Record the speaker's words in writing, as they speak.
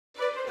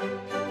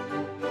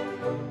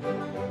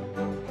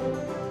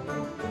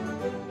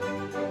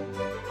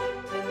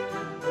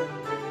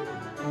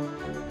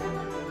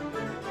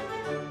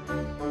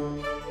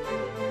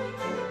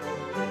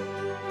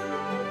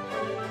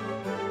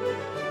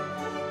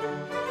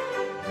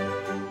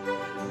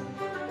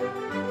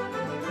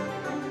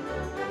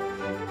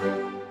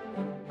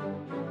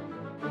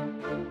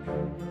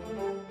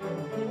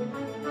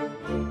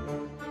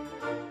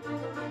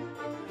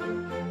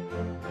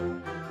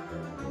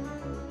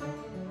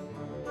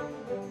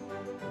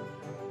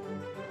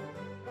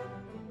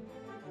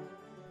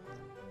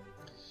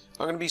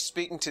I'm going to be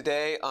speaking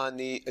today on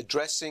the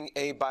addressing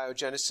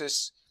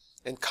abiogenesis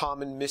and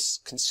common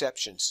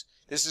misconceptions.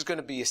 This is going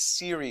to be a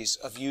series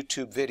of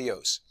YouTube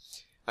videos.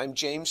 I'm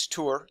James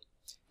Tour,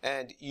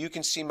 and you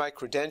can see my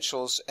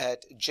credentials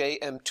at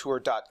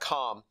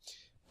jmtour.com.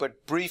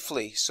 But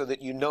briefly, so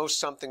that you know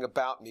something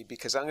about me,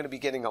 because I'm going to be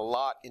getting a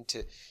lot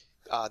into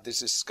this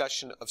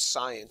discussion of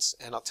science,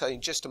 and I'll tell you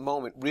in just a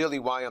moment really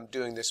why I'm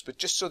doing this, but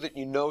just so that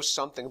you know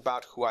something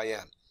about who I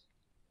am.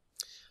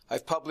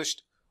 I've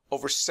published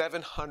over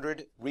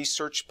 700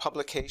 research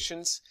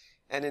publications,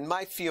 and in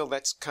my field,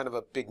 that's kind of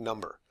a big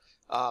number.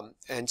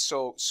 And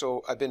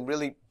so I've been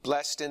really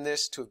blessed in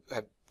this to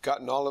have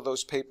gotten all of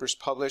those papers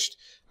published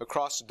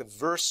across a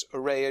diverse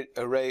array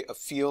of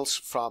fields,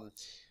 from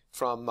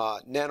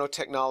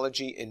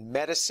nanotechnology in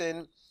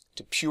medicine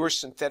to pure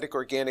synthetic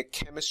organic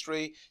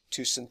chemistry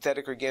to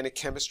synthetic organic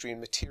chemistry in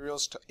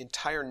materials to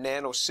entire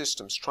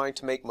nanosystems, trying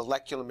to make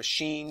molecular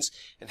machines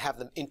and have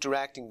them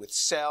interacting with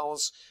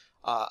cells,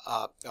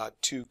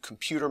 to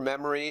computer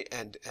memory,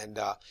 and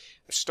I've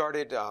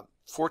started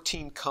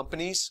 14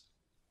 companies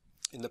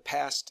in the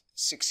past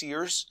 6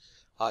 years.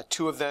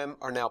 2 of them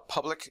are now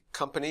public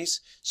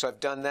companies, so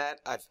I've done that.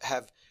 I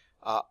have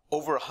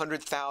over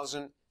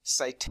 100,000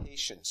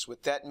 citations.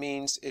 What that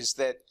means is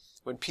that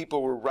when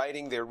people were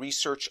writing their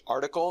research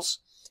articles,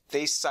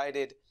 they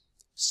cited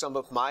some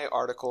of my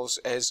articles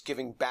as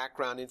giving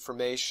background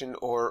information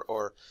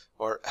or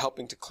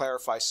helping to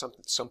clarify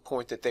some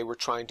point that they were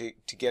trying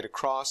to get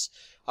across.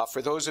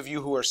 For those of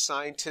you who are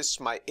scientists,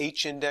 my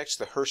H-index,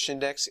 the Hirsch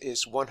index,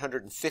 is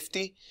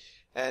 150.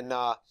 And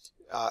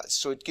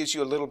so it gives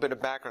you a little bit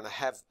of background. I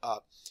have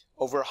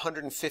over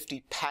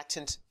 150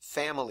 patent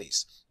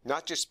families.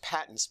 Not just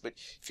patents, but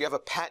if you have a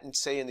patent,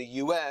 say, in the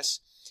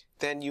U.S.,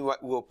 then you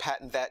will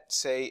patent that,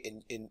 say,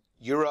 in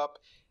Europe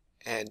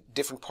and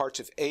different parts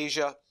of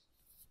Asia.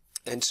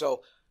 And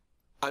so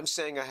I'm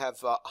saying I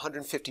have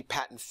 150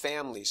 patent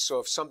families. So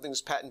if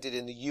something's patented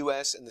in the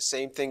U.S. and the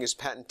same thing is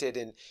patented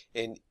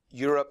in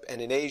Europe and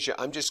in Asia,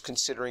 I'm just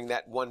considering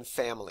that one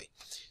family.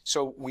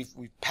 So we've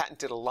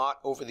patented a lot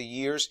over the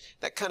years.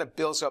 That kind of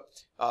builds up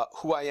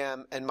who I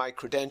am and my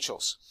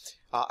credentials.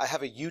 I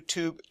have a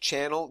YouTube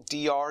channel,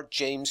 Dr.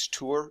 James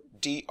Tour,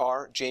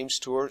 Dr. James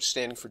Tour,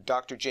 standing for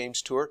Dr.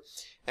 James Tour,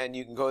 and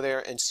you can go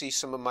there and see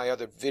some of my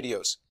other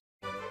videos.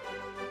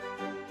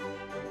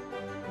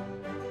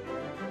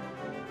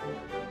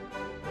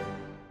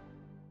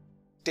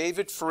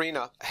 David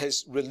Farina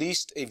has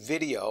released a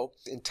video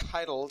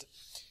entitled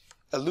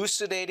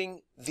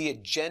Elucidating the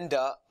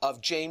Agenda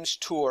of James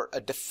Tour, a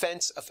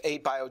Defense of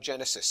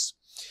Abiogenesis.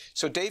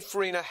 So Dave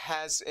Farina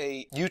has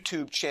a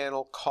YouTube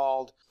channel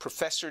called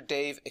Professor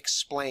Dave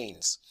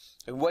Explains.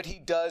 And what he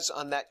does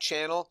on that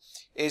channel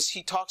is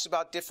he talks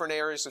about different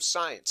areas of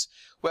science.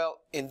 Well,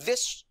 in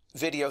this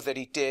video that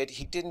he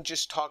didn't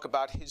just talk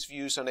about his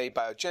views on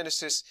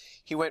abiogenesis.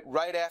 He went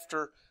right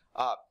after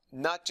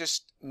not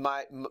just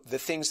the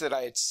things that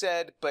I had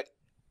said, but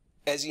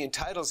as he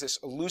entitles this,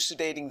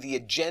 Elucidating the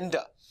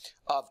Agenda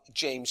of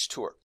James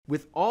Tour.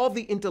 With all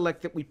the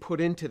intellect that we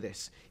put into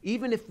this,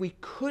 even if we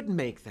could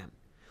make them,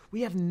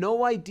 we have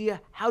no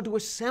idea how to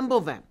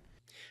assemble them.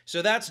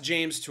 So that's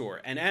James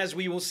Tour, and as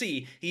we will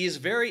see, he is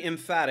very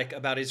emphatic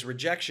about his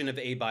rejection of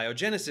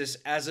abiogenesis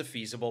as a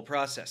feasible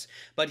process.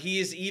 But he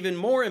is even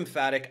more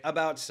emphatic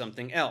about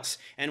something else,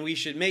 and we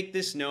should make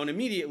this known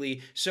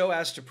immediately so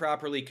as to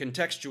properly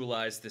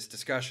contextualize this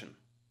discussion.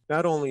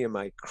 Not only am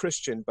I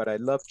Christian, but I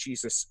love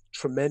Jesus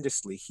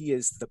tremendously. He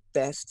is the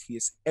best. He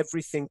is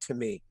everything to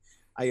me.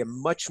 I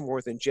am much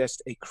more than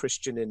just a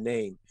Christian in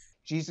name.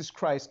 Jesus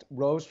Christ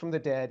rose from the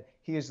dead.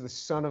 He is the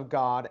Son of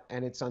God,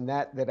 and it's on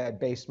that I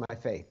based my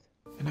faith.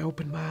 And I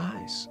opened my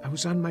eyes. I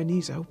was on my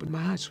knees. I opened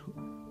my eyes.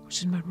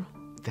 Who's in my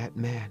room? That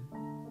man,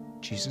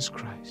 Jesus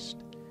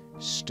Christ,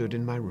 stood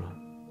in my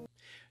room.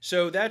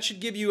 So that should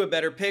give you a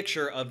better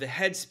picture of the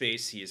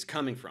headspace he is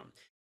coming from.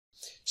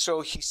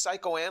 So he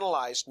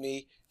psychoanalyzed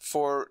me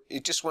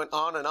it just went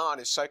on,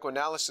 his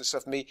psychoanalysis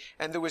of me,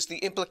 and there was the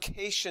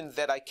implication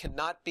that I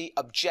cannot be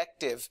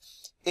objective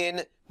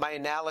in my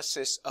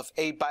analysis of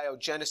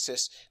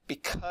abiogenesis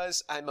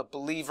because I'm a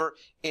believer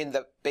in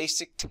the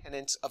basic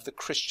tenets of the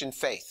Christian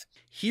faith.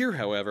 Here,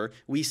 however,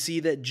 we see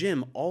that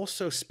Jim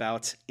also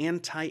spouts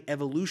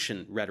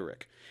anti-evolution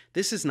rhetoric.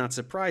 This is not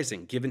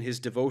surprising, given his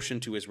devotion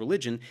to his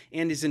religion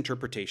and his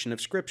interpretation of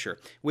Scripture,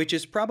 which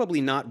is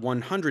probably not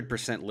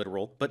 100%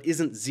 literal, but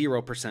isn't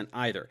 0%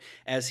 either,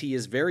 as he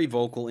is very very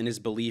vocal in his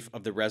belief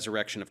of the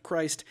resurrection of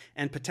Christ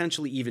and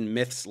potentially even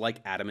myths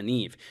like Adam and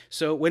Eve.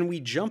 So when we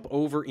jump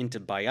over into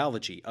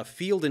biology, a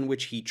field in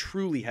which he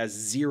truly has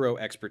zero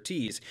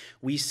expertise,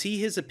 we see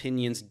his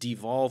opinions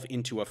devolve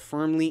into a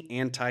firmly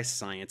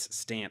anti-science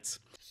stance.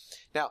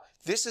 Now,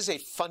 this is a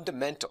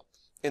fundamental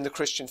in the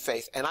Christian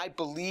faith, and I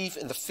believe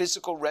in the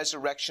physical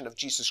resurrection of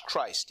Jesus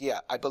Christ.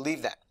 Yeah, I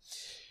believe that.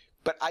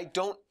 But I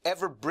don't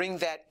ever bring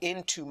that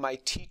into my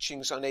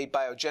teachings on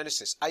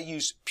abiogenesis. I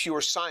use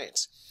pure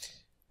science.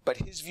 But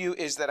his view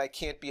is that I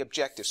can't be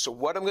objective. So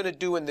what I'm going to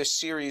do in this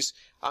series,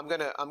 I'm going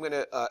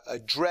to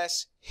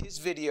address his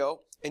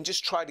video and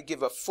just try to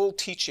give a full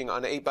teaching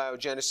on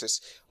abiogenesis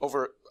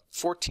over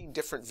 14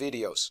 different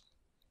videos.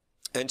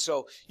 And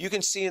so you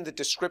can see in the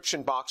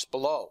description box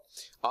below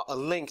a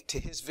link to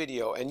his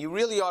video, and you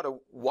really ought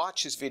to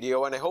watch his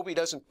video, and I hope he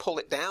doesn't pull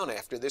it down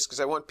after this, because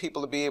I want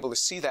people to be able to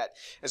see that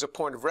as a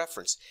point of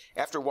reference.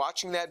 After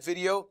watching that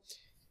video,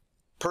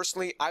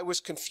 personally, I was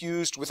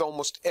confused with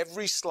almost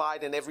every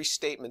slide and every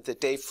statement that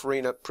Dave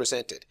Farina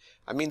presented.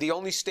 I mean, the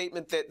only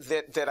statement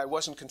that I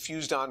wasn't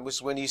confused on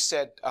was when he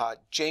said,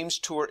 James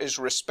Tour is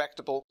a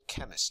respectable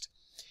chemist.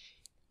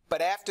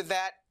 But after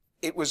that,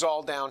 it was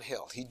all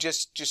downhill. He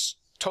just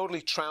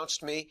totally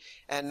trounced me,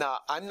 and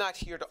I'm not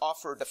here to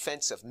offer a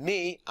defense of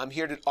me. I'm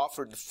here to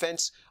offer a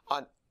defense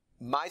on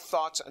my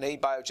thoughts on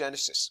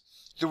abiogenesis.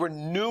 There were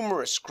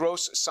numerous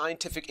gross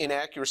scientific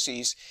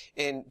inaccuracies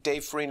in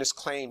Dave Farina's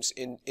claims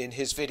in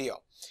his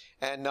video.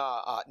 And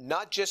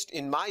not just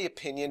in my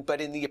opinion, but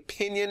in the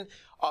opinion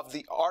of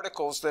the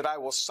articles that I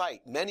will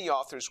cite. Many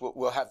authors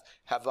will have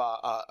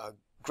a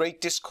great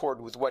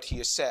discord with what he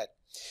has said.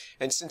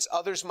 And since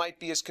others might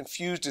be as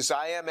confused as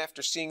I am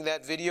after seeing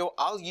that video,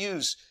 I'll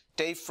use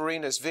Dave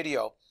Farina's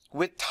video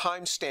with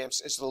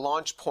timestamps as the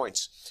launch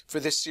points for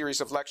this series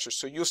of lectures.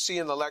 So you'll see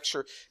in the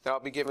lecture that I'll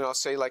be giving, I'll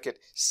say like at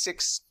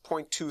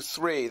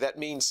 6.23, that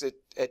means that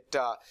at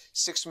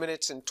 6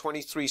 minutes and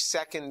 23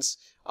 seconds,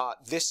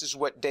 this is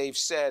what Dave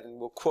said, and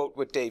we'll quote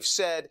what Dave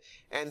said,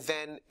 and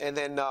then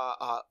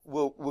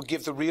we'll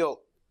give the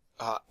real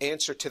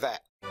answer to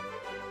that.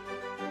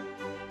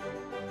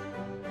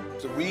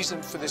 The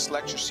reason for this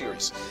lecture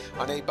series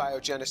on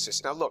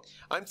abiogenesis. Now look,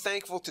 I'm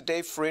thankful to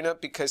Dave Farina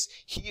because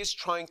he is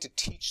trying to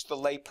teach the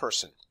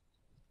layperson.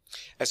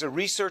 As a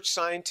research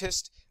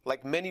scientist,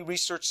 like many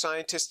research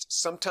scientists,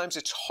 sometimes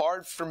it's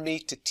hard for me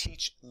to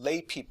teach lay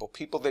people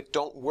that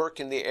don't work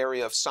in the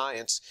area of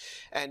science,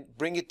 and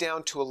bring it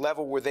down to a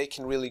level where they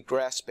can really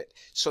grasp it.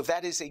 So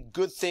that is a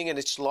good thing, and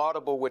it's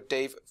laudable what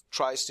Dave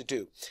tries to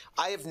do.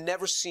 I have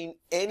never seen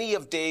any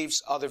of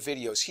Dave's other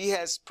videos. He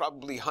has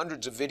probably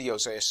hundreds of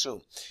videos, I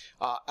assume,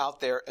 out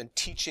there, and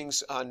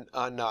teachings on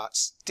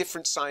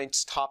different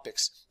science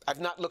topics. I've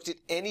not looked at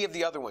any of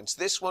the other ones.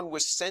 This one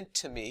was sent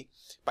to me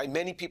by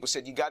many people,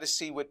 said, you got to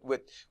see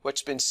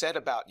what's been said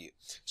about you.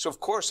 So of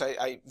course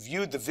I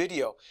viewed the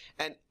video,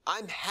 and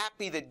I'm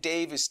happy that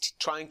Dave is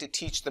trying to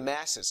teach the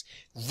masses.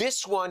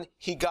 This one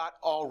he got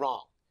all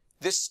wrong.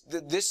 This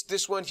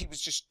one he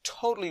was just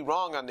totally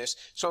wrong on this,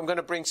 so I'm going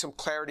to bring some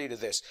clarity to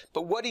this.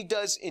 But what he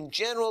does in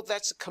general,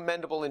 that's a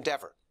commendable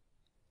endeavor.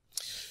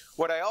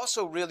 What I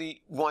also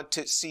really want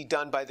to see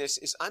done by this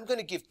is I'm going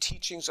to give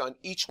teachings on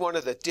each one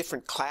of the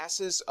different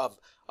classes of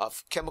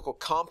chemical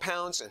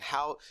compounds and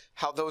how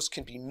those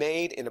can be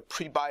made in a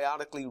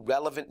prebiotically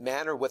relevant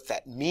manner, what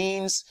that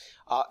means,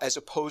 as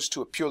opposed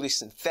to a purely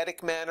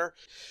synthetic manner.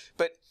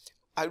 But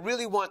I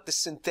really want the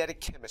synthetic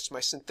chemists,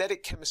 my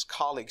synthetic chemist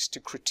colleagues, to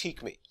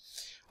critique me.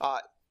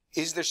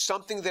 Is there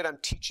something that I'm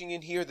teaching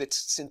in here that's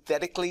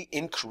synthetically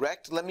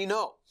incorrect? Let me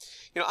know.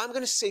 You know, I'm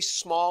going to say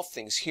small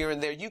things here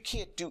and there. You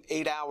can't do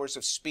 8 hours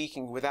of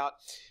speaking without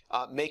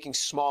making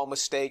small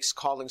mistakes,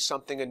 calling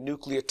something a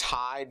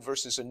nucleotide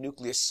versus a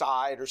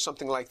nucleoside or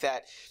something like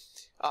that.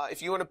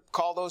 If you want to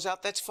call those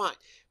out, that's fine.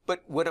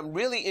 But what I'm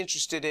really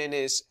interested in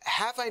is,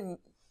 have I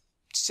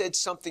said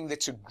something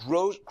that's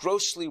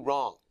grossly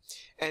wrong?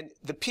 And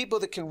the people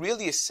that can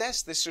really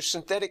assess this are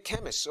synthetic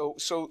chemists.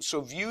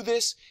 So view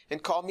this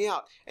and call me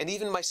out. And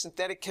even my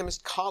synthetic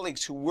chemist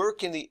colleagues who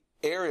work in the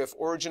area of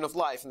origin of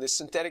life, and the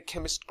synthetic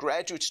chemist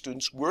graduate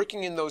students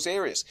working in those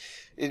areas.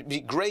 It'd be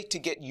great to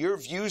get your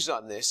views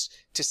on this,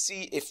 to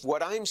see if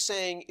what I'm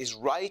saying is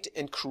right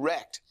and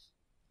correct.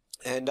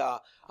 And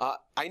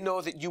I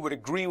know that you would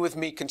agree with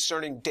me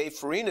concerning Dave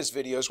Farina's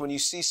videos when you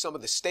see some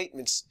of the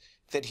statements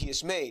that he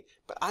has made.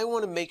 But I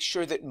want to make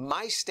sure that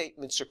my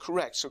statements are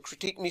correct. So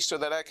critique me so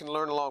that I can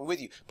learn along with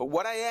you. But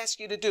what I ask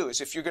you to do is,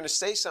 if you're going to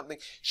say something,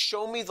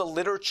 show me the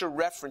literature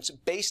reference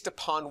based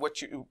upon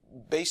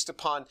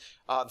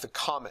the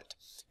comment.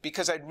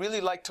 Because I'd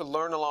really like to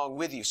learn along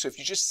with you. So if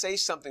you just say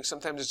something,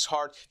 sometimes it's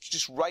hard. If you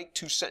just write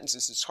 2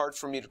 sentences, it's hard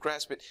for me to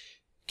grasp it.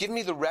 Give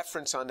me the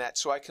reference on that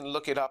so I can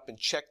look it up and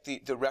check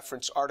the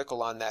reference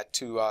article on that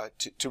to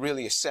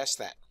really assess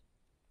that.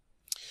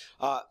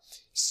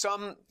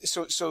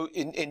 So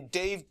in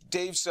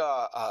Dave's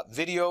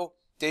video,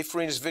 Dave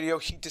Farina's video,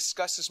 he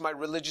discusses my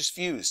religious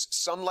views.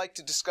 Some like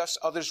to discuss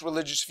others'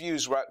 religious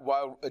views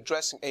while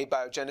addressing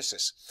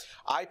abiogenesis.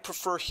 I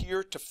prefer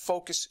here to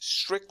focus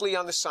strictly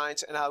on the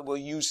science, and I will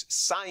use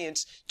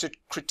science to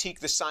critique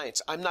the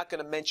science. I'm not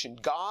going to mention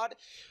God.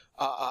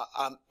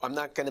 I'm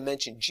not going to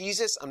mention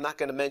Jesus. I'm not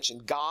going to mention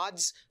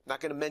gods. I'm not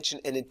going to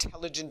mention an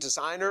intelligent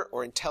designer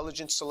or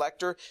intelligent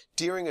selector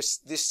during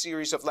this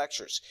series of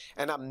lectures.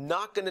 And I'm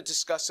not going to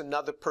discuss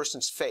another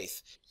person's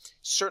faith.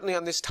 Certainly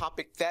on this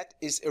topic, that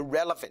is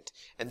irrelevant.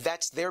 And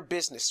that's their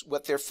business,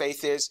 what their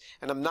faith is.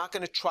 And I'm not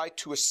going to try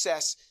to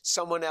assess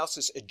someone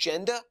else's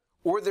agenda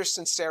or their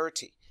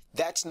sincerity.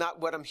 That's not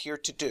what I'm here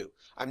to do.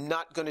 I'm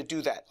not going to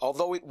do that.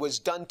 Although it was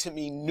done to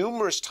me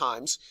numerous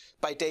times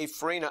by Dave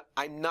Farina,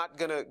 I'm not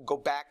going to go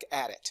back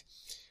at it.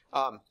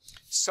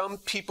 Some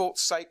people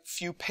cite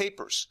few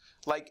papers.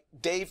 Like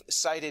Dave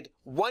cited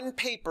one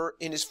paper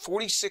in his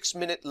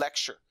 46-minute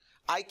lecture.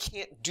 I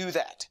can't do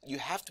that. You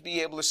have to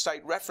be able to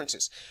cite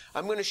references.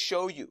 I'm going to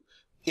show you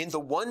in the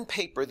one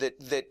paper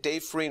that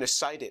Dave Farina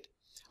cited,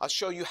 I'll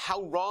show you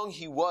how wrong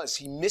he was.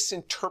 He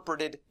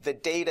misinterpreted the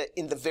data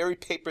in the very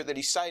paper that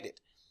he cited.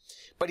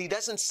 But he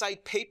doesn't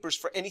cite papers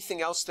for anything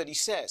else that he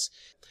says.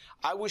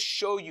 I will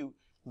show you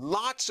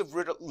lots of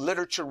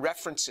literature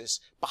references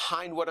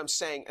behind what I'm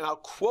saying, and I'll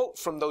quote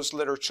from those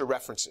literature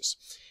references.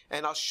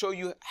 And I'll show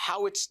you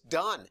how it's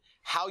done,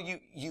 how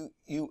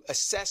you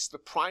assess the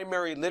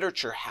primary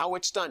literature, how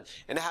it's done,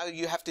 and how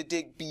you have to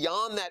dig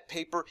beyond that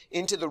paper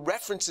into the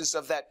references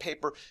of that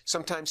paper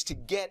sometimes to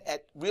get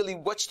at really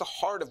what's the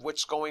heart of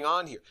what's going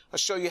on here. I'll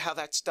show you how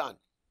that's done.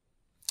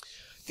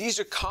 These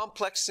are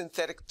complex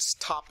synthetic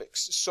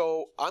topics,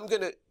 so I'm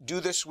going to do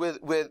this with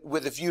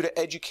a view to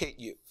educate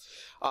you.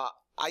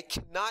 I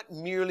cannot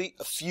merely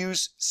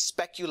effuse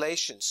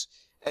speculations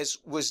as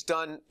was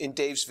done in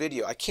Dave's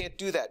video. I can't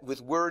do that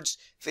with words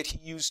that he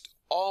used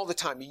all the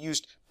time. He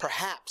used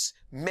perhaps,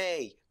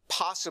 may,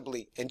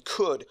 possibly, and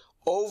could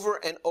over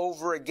and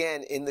over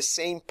again in the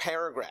same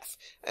paragraph.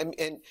 And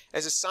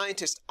as a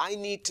scientist, I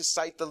need to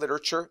cite the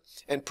literature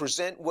and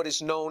present what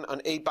is known on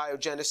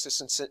abiogenesis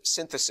and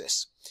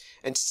synthesis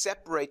and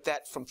separate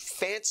that from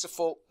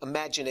fanciful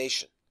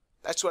imagination.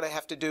 That's what I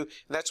have to do, and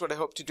that's what I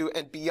hope to do.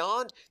 And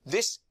beyond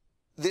this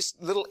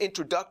little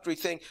introductory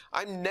thing,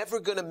 I'm never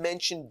going to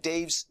mention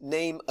Dave's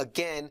name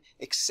again,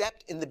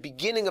 except in the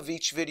beginning of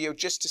each video,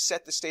 just to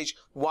set the stage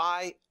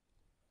why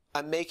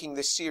I'm making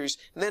this series.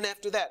 And then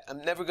after that,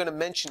 I'm never going to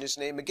mention his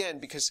name again,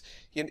 because,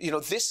 you know,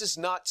 this is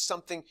not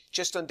something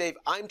just on Dave.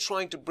 I'm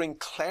trying to bring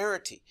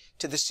clarity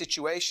to the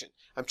situation.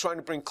 I'm trying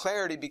to bring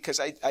clarity because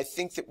I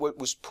think that what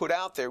was put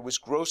out there was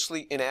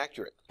grossly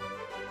inaccurate.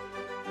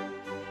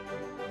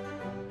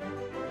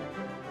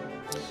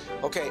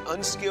 Okay,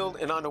 Unskilled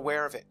and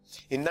Unaware of It.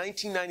 In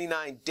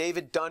 1999,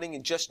 David Dunning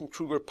and Justin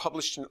Kruger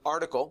published an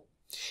article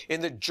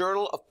in the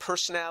Journal of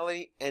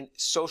Personality and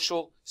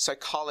Social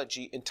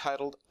Psychology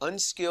entitled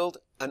Unskilled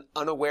and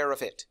Unaware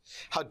of It: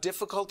 How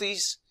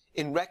Difficulties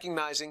in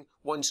Recognizing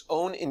One's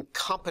Own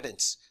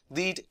Incompetence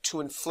Lead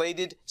to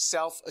Inflated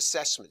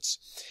Self-Assessments.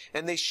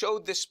 And they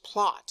showed this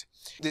plot.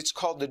 It's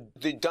called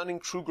the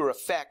Dunning-Kruger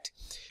effect.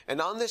 And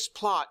on this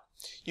plot,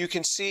 you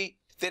can see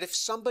that if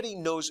somebody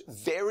knows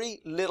very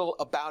little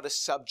about a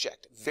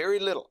subject, very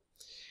little,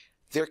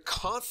 their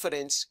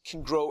confidence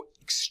can grow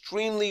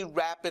extremely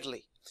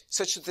rapidly,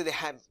 such that they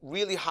have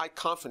really high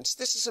confidence.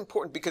 This is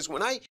important because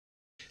when I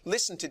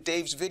listened to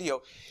Dave's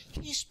video,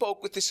 he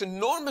spoke with this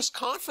enormous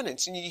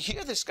confidence, and you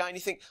hear this guy and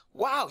you think,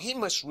 wow, he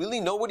must really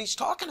know what he's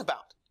talking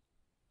about.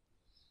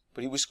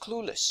 But he was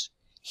clueless.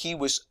 He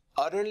was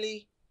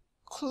utterly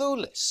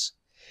clueless.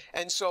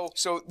 And so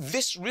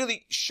this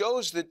really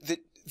shows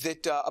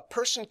that a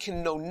person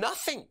can know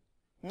nothing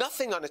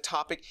on a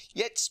topic,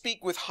 yet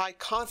speak with high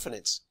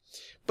confidence.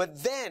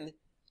 But then,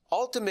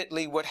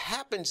 ultimately, what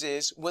happens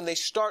is, when they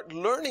start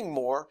learning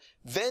more,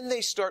 then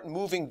they start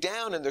moving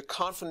down and their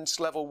confidence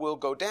level will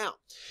go down.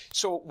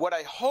 So what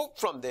I hope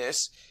from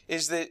this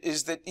is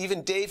that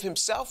even Dave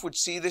himself would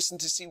see this and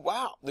to see,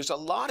 wow, there's a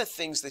lot of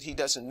things that he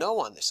doesn't know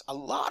on this, a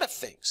lot of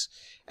things.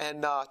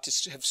 And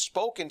to have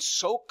spoken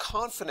so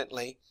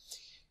confidently,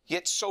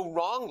 yet so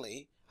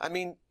wrongly, I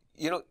mean,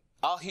 you know,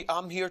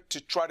 I'm here to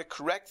try to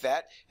correct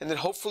that, and then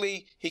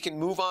hopefully he can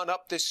move on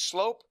up this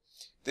slope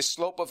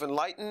of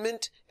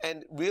enlightenment,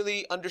 and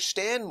really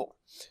understand more.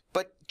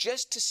 But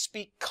just to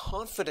speak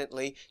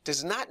confidently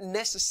does not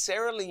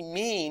necessarily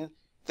mean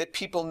that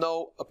people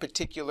know a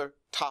particular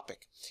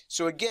topic.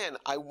 So again,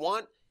 I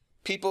want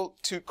people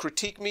to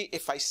critique me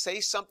if I say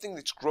something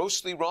that's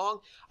grossly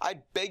wrong. I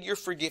beg your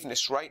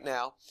forgiveness right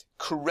now.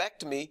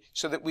 Correct me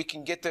so that we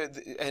can get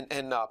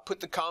and put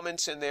the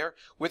comments in there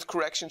with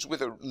corrections,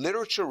 with a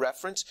literature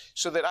reference,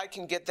 so that I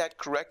can get that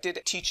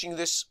corrected, teaching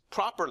this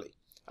properly.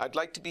 I'd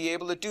like to be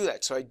able to do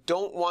that, so I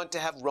don't want to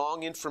have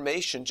wrong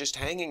information just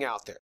hanging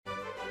out there.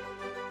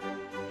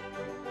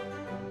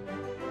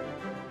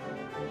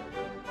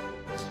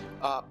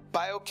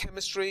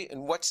 Biochemistry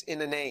and what's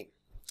in a name.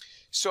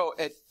 So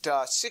at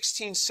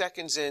 16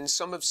 seconds in,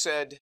 some have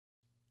said,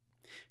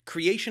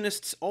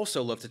 Creationists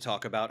also love to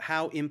talk about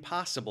how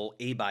impossible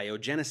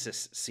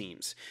abiogenesis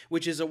seems,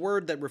 which is a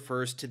word that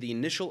refers to the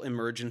initial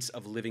emergence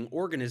of living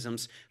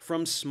organisms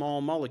from small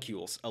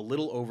molecules a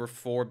little over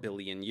 4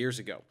 billion years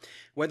ago,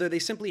 whether they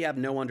simply have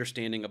no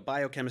understanding of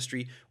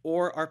biochemistry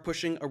or are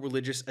pushing a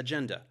religious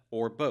agenda,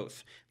 or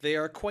both. They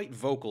are quite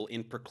vocal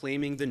in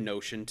proclaiming the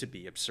notion to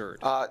be absurd.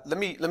 Let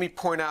me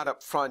point out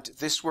up front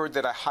this word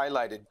that I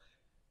highlighted,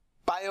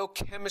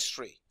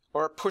 biochemistry,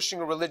 or pushing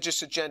a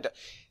religious agenda.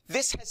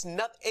 This has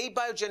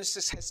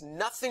abiogenesis has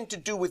nothing to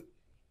do with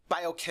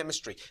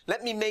biochemistry.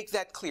 Let me make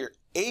that clear.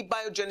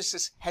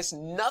 Abiogenesis has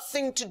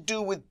nothing to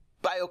do with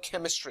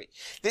biochemistry.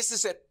 This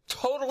is a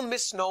total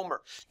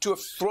misnomer to have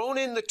thrown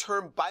in the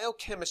term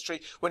biochemistry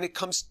when it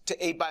comes to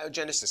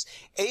abiogenesis.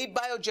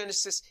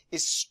 Abiogenesis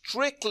is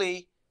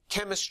strictly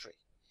chemistry.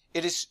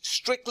 It is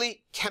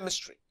strictly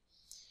chemistry.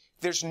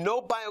 There's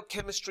no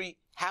biochemistry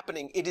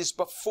happening. It is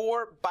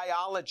before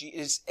biology.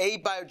 It is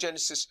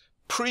abiogenesis,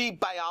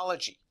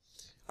 pre-biology.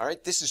 All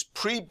right, this is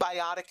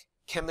prebiotic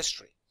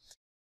chemistry.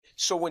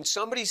 So when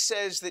somebody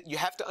says that you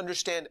have to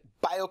understand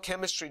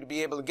biochemistry to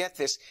be able to get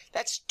this,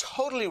 that's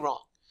totally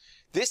wrong.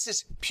 This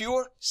is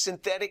pure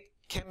synthetic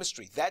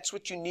chemistry. That's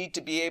what you need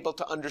to be able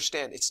to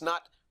understand. It's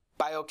not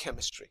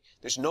biochemistry.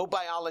 There's no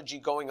biology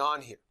going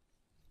on here.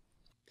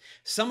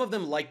 Some of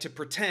them like to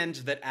pretend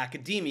that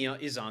academia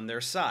is on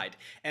their side,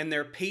 and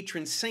their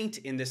patron saint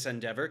in this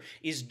endeavor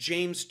is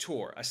James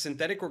Tour, a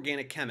synthetic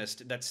organic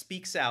chemist that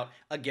speaks out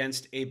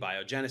against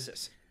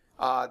abiogenesis.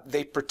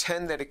 They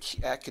pretend that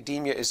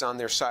academia is on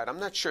their side. I'm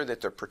not sure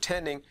that they're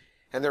pretending,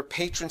 and their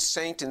patron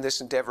saint in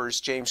this endeavor is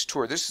James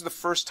Tour. This is the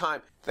first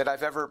time that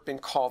I've ever been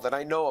called, that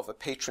I know of, a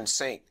patron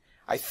saint.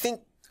 I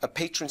think a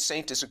patron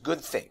saint is a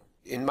good thing.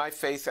 In my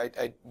faith,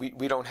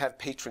 we don't have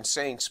patron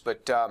saints,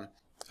 but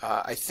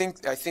I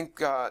think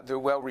they're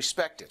well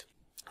respected.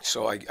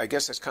 So I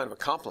guess that's kind of a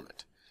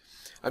compliment.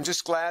 I'm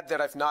just glad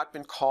that I've not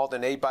been called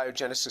an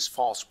abiogenesis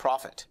false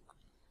prophet.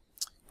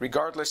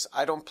 Regardless,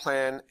 I don't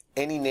plan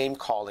any name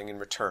calling in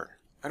return.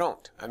 I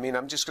don't. I mean,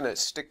 I'm just going to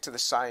stick to the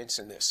science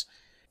in this.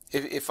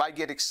 If I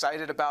get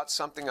excited about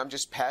something, I'm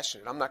just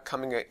passionate. I'm not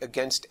coming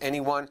against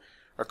anyone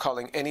or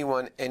calling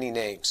anyone any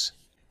names.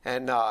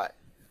 And I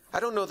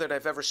don't know that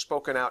I've ever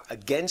spoken out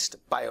against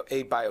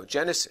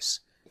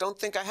abiogenesis. I don't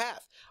think I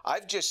have.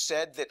 I've just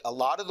said that a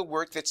lot of the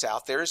work that's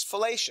out there is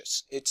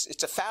fallacious.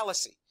 It's a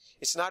fallacy.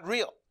 It's not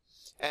real.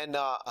 And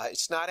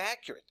it's not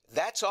accurate.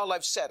 That's all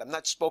I've said. I'm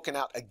not spoken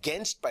out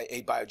against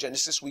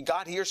abiogenesis. We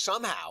got here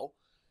somehow.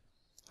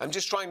 I'm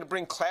just trying to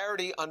bring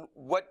clarity on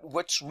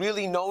what's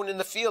really known in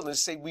the field and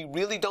say we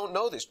really don't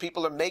know this.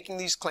 People are making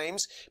these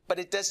claims, but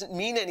it doesn't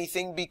mean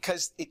anything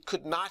because it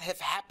could not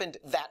have happened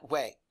that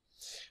way.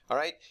 All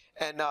right?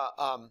 And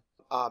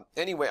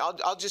anyway,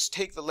 I'll just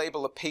take the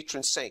label of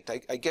patron saint.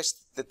 I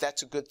guess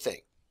that's a good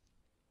thing.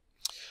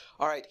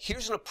 All right,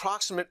 here's an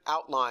approximate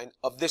outline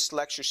of this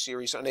lecture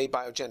series on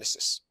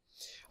abiogenesis.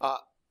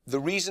 The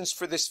reasons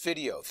for this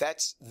video,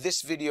 that's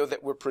this video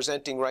that we're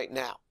presenting right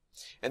now.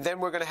 And then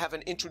we're going to have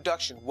an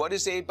introduction. What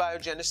is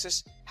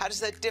abiogenesis? How does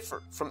that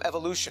differ from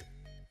evolution?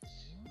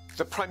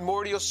 The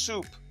primordial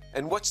soup,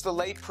 and what's the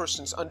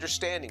layperson's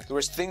understanding? There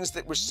was things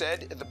that were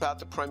said about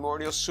the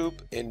primordial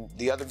soup in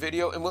the other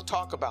video, and we'll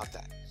talk about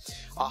that.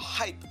 A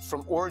hype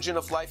from origin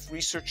of life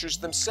researchers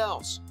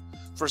themselves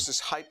versus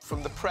hype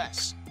from the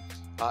press.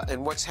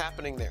 And what's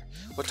happening there.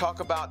 We'll talk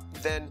about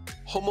then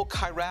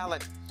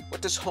homochirality.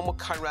 What does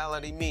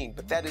homochirality mean?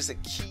 But that is a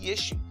key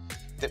issue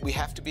that we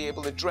have to be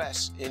able to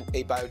address in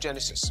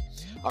abiogenesis.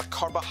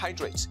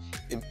 Carbohydrates,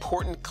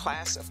 important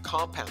class of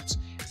compounds.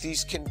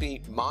 These can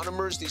be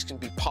monomers, these can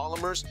be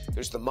polymers.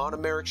 There's the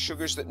monomeric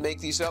sugars that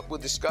make these up. We'll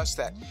discuss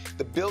that.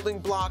 The building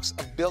blocks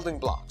of building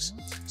blocks.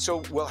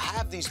 So we'll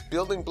have these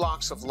building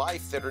blocks of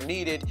life that are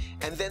needed,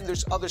 and then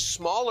there's other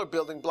smaller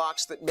building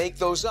blocks that make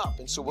those up.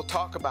 And so we'll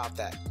talk about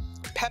that.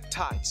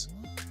 Peptides,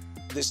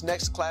 this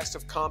next class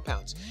of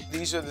compounds.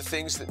 These are the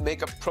things that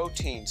make up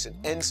proteins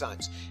and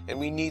enzymes, and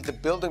we need the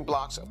building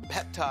blocks of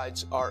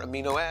peptides are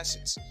amino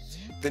acids.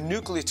 The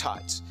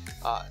nucleotides,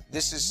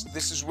 this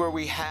is where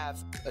we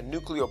have a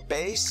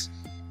nucleobase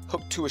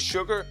hooked to a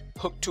sugar,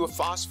 hooked to a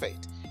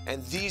phosphate,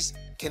 and these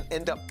can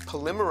end up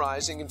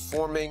polymerizing and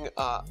forming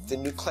the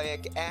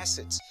nucleic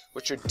acids,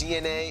 which are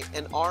DNA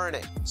and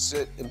RNA. It's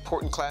an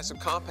important class of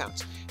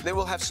compounds. And then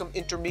we'll have some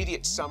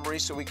intermediate summary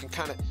so we can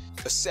kind of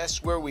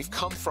assess where we've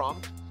come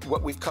from,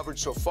 what we've covered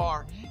so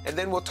far, and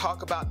then we'll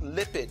talk about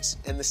lipids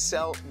and the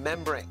cell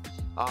membrane.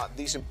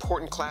 These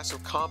important class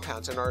of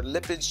compounds, and are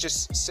lipids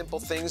just simple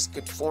things that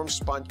could form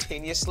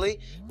spontaneously?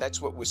 That's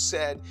what was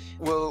said.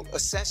 We'll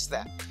assess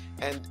that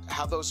and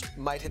how those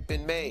might have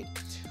been made.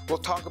 We'll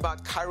talk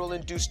about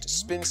chiral-induced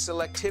spin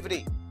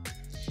selectivity.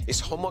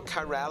 Is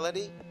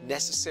homochirality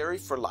necessary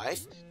for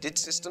life? Did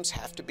systems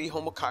have to be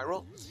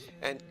homochiral?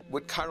 And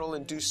what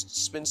chiral-induced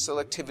spin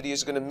selectivity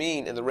is going to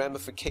mean and the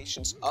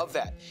ramifications of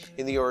that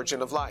in the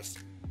origin of life.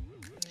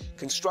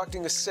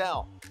 Constructing a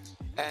cell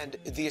and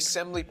the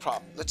assembly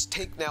problem. Let's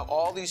take now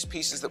all these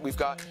pieces that we've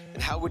got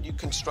and how would you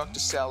construct a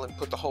cell and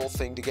put the whole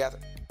thing together.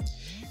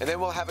 And then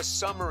we'll have a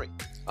summary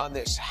on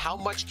this. How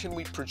much can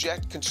we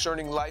project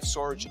concerning life's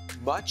origin?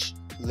 Much,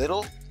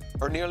 little,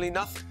 or nearly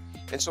nothing?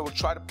 And so we'll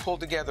try to pull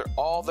together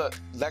all the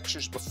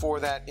lectures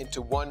before that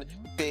into one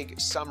big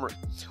summary.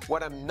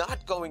 What I'm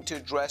not going to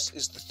address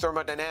is the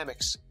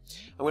thermodynamics.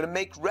 I'm going to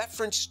make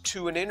reference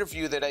to an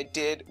interview that I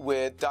did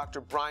with Dr.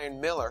 Brian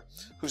Miller,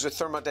 who's a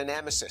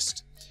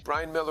thermodynamicist.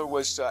 Brian Miller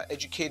was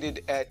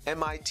educated at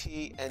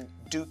MIT and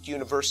Duke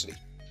University.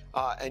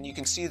 And you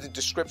can see the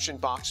description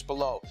box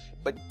below.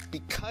 But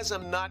because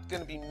I'm not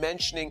going to be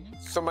mentioning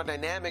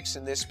thermodynamics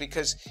in this,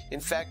 because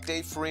in fact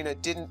Dave Farina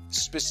didn't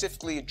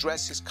specifically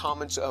address his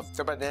comments of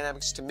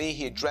thermodynamics to me,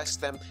 he addressed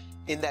them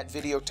in that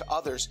video to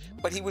others,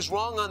 but he was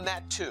wrong on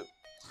that too.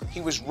 He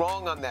was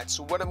wrong on that.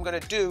 So what I'm going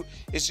to do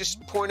is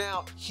just point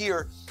out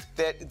here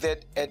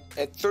that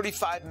at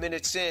 35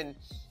 minutes in,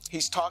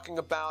 he's talking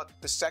about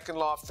the second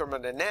law of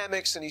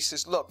thermodynamics, and he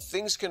says, look,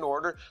 things can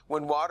order.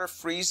 When water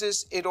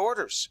freezes, it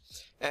orders.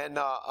 And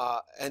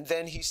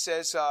then he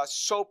says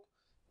soap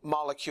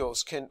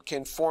molecules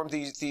can form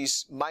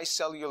these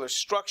micellular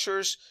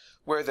structures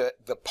where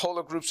the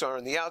polar groups are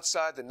on the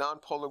outside, the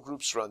non-polar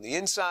groups are on the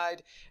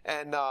inside.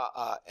 And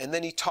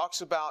then he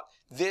talks about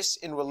this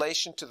in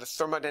relation to the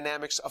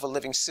thermodynamics of a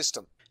living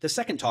system. The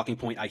second talking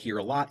point I hear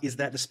a lot is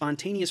that the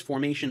spontaneous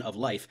formation of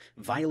life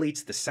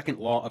violates the second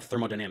law of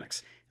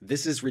thermodynamics.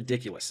 This is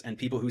ridiculous, and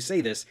people who say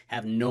this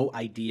have no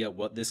idea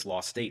what this law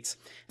states.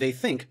 They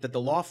think that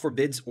the law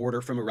forbids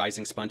order from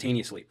arising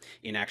spontaneously.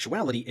 In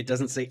actuality, it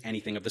doesn't say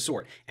anything of the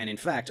sort, and in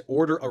fact,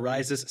 order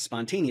arises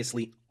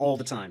spontaneously all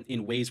the time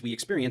in ways we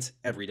experience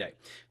every day.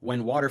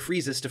 When water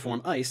freezes to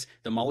form ice,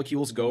 the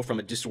molecules go from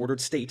a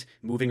disordered state,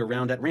 moving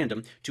around at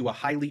random, to a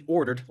highly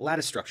ordered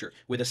lattice structure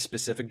with a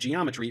specific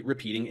geometry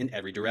repeating in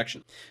every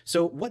direction.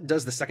 So what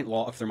does the second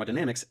law of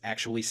thermodynamics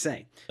actually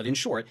say? But in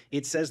short,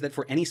 it says that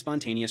for any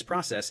spontaneous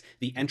process,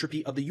 the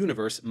entropy of the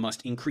universe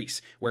must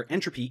increase, where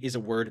entropy is a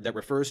word that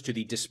refers to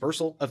the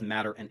dispersal of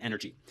matter and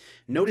energy.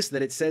 Notice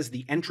that it says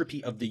the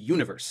entropy of the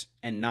universe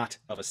and not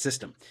of a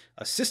system.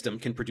 A system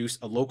can produce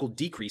a local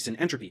decrease in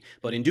entropy,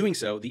 but in doing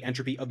so, the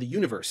entropy of the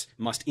universe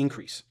must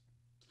increase.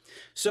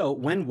 So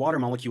when water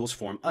molecules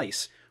form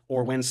ice,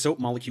 or when soap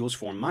molecules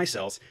form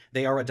micelles,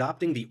 they are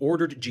adopting the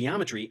ordered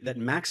geometry that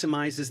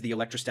maximizes the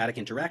electrostatic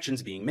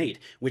interactions being made,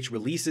 which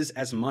releases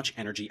as much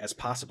energy as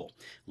possible.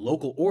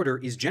 Local order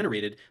is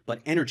generated,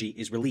 but energy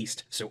is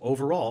released, so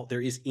overall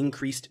there is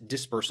increased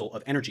dispersal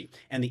of energy,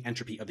 and the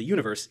entropy of the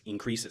universe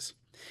increases.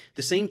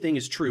 The same thing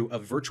is true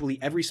of virtually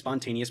every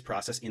spontaneous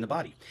process in the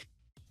body.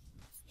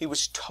 He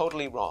was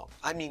totally wrong.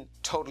 I mean,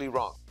 totally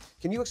wrong.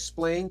 Can you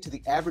explain to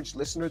the average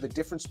listener the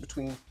difference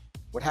between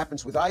what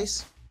happens with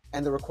ice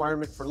and the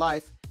requirement for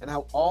life, and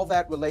how all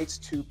that relates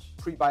to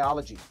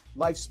pre-biology,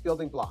 life's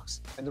building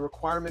blocks, and the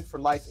requirement for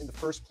life in the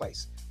first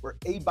place, where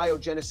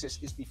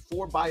abiogenesis is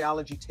before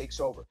biology takes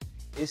over.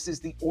 This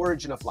is the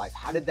origin of life.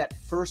 How did that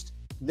first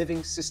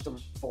living system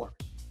form?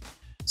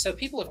 So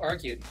people have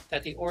argued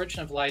that the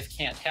origin of life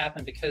can't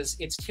happen because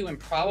it's too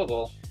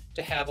improbable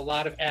to have a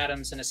lot of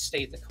atoms in a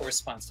state that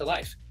corresponds to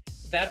life.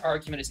 That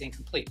argument is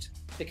incomplete,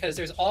 because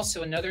there's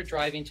also another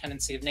driving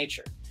tendency of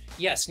nature.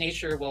 Yes,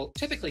 nature will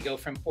typically go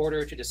from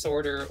order to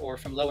disorder or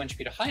from low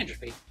entropy to high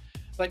entropy,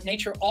 but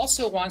nature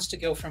also wants to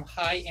go from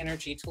high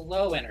energy to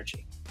low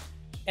energy.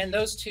 And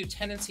those two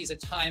tendencies at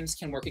times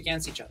can work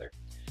against each other.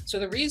 So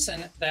the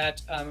reason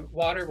that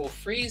water will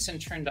freeze and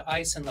turn to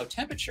ice in low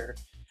temperature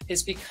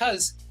is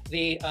because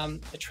the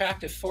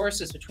attractive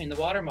forces between the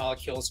water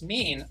molecules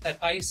mean that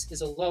ice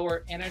is a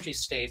lower energy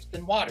state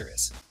than water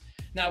is.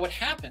 Now what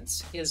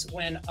happens is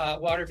when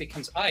water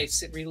becomes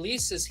ice, it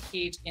releases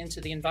heat into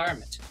the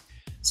environment.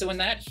 So when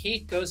that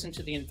heat goes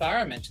into the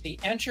environment, the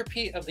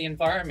entropy of the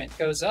environment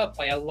goes up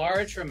by a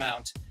larger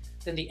amount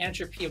than the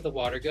entropy of the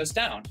water goes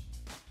down.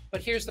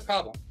 But here's the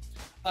problem.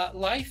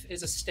 Life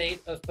is a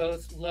state of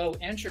both low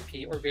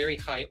entropy or very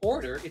high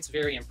order, it's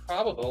very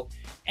improbable,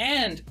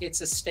 and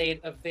it's a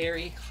state of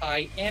very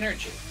high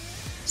energy.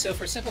 So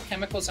for simple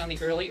chemicals on the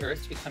early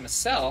Earth to become a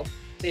cell,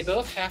 they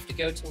both have to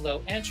go to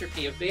low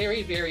entropy, a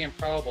very, very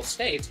improbable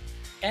state,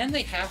 and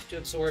they have to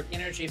absorb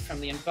energy from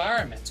the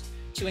environment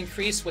to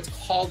increase what's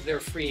called their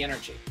free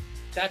energy.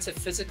 That's a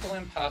physical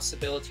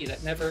impossibility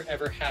that never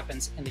ever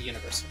happens in the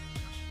universe,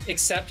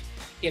 except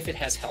if it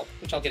has help,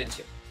 which I'll get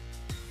into.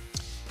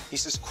 He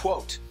says,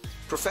 quote,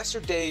 Professor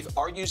Dave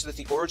argues that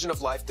the origin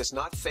of life does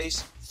not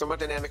face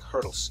thermodynamic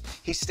hurdles.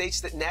 He states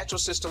that natural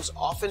systems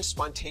often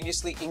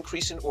spontaneously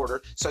increase in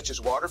order, such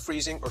as water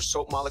freezing or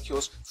soap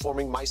molecules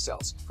forming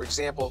micelles, for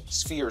example,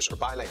 spheres or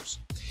bilayers.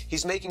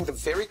 He's making the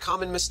very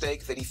common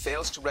mistake that he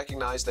fails to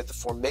recognize that the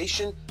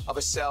formation of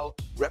a cell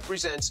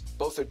represents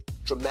both a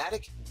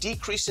dramatic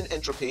decrease in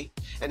entropy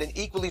and an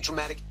equally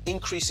dramatic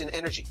increase in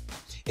energy.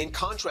 In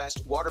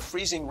contrast, water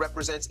freezing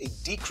represents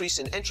a decrease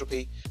in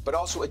entropy, but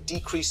also a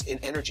decrease in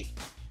energy.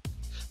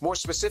 More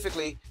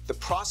specifically, the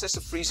process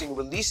of freezing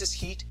releases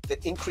heat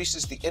that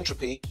increases the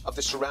entropy of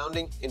the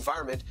surrounding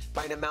environment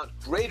by an amount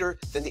greater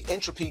than the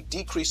entropy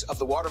decrease of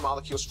the water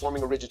molecules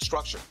forming a rigid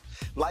structure.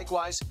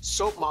 Likewise,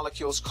 soap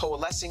molecules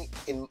coalescing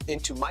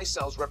into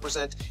micelles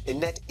represent a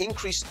net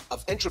increase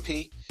of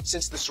entropy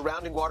since the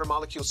surrounding water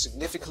molecules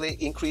significantly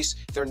increase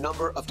their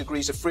number of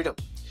degrees of freedom.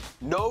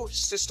 No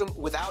system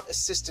without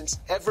assistance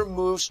ever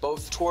moves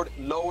both toward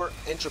lower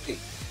entropy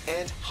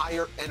and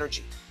higher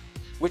energy,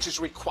 which is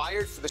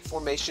required for the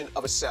formation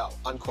of a cell,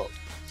 unquote.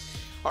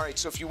 All right,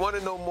 so if you want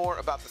to know more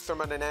about the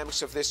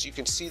thermodynamics of this, you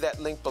can see that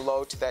link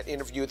below to that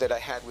interview that I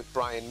had with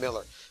Brian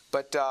Miller.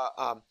 But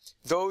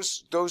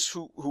those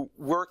who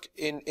work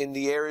in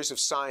the areas of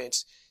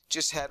science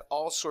just had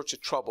all sorts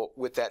of trouble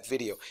with that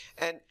video.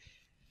 And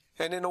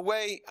in a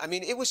way, I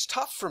mean, it was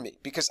tough for me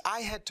because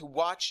I had to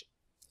watch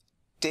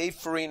Dave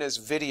Farina's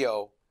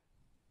video,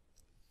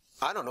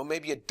 I don't know,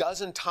 maybe a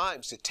dozen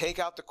times to take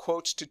out the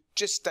quotes to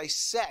just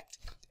dissect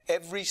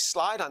every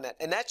slide on that.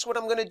 And that's what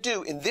I'm going to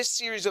do. In this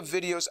series of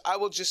videos, I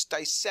will just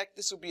dissect.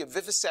 This will be a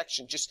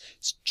vivisection, just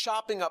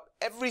chopping up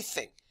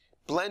everything,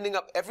 blending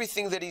up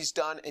everything that he's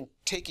done and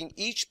taking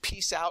each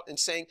piece out and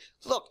saying,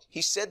 look,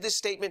 he said this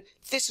statement,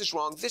 this is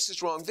wrong, this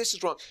is wrong, this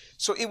is wrong.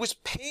 So it was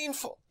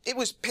painful. It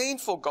was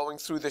painful going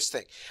through this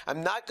thing.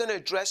 I'm not going to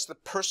address the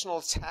personal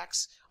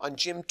attacks on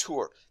Jim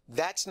Tour.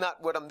 That's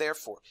not what I'm there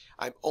for.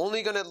 I'm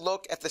only going to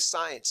look at the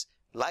science.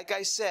 Like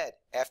I said,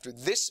 after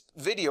this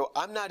video,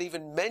 I'm not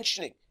even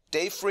mentioning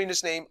Dave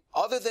Farina's name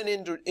other than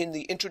in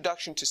the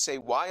introduction to say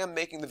why I'm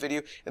making the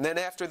video. And then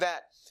after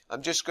that,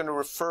 I'm just going to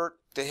refer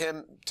to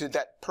him, to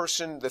that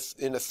person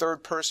in the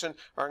third person,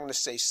 or I'm going to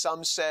say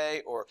some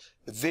say, or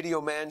the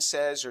video man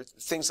says, or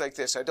things like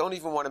this. I don't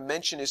even want to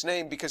mention his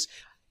name because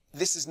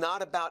this is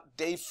not about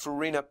Dave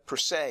Farina per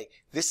se.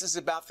 This is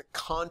about the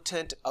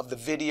content of the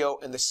video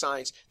and the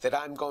science that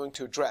I'm going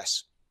to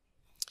address.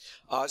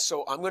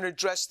 So I'm going to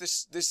address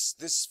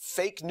this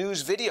fake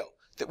news video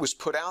that was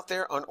put out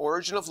there on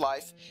Origin of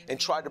Life and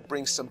try to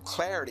bring some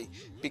clarity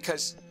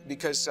because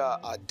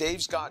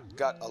Dave's got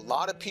a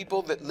lot of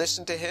people that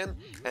listen to him,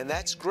 and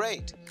that's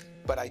great.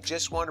 But I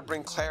just want to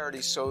bring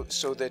clarity so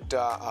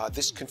that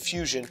this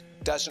confusion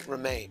doesn't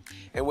remain.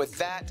 And with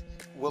that,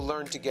 we'll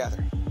learn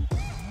together.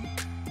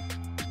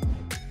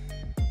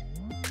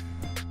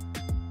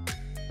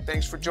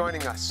 Thanks for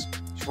joining us.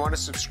 If you want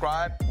to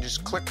subscribe,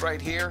 just click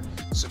right here,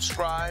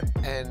 subscribe,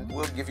 and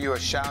we'll give you a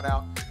shout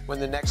out when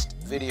the next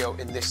video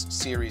in this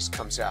series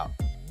comes out.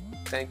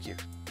 Thank you.